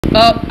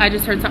Oh, I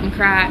just heard something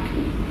crack.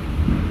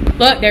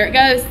 Look, there it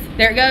goes.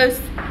 There it goes.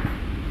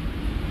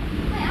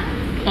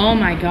 Oh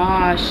my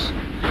gosh.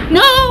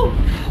 No!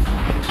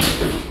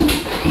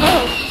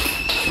 Oh.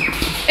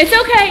 It's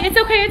okay. It's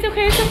okay. It's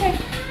okay. It's okay.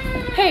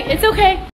 Hey, it's okay.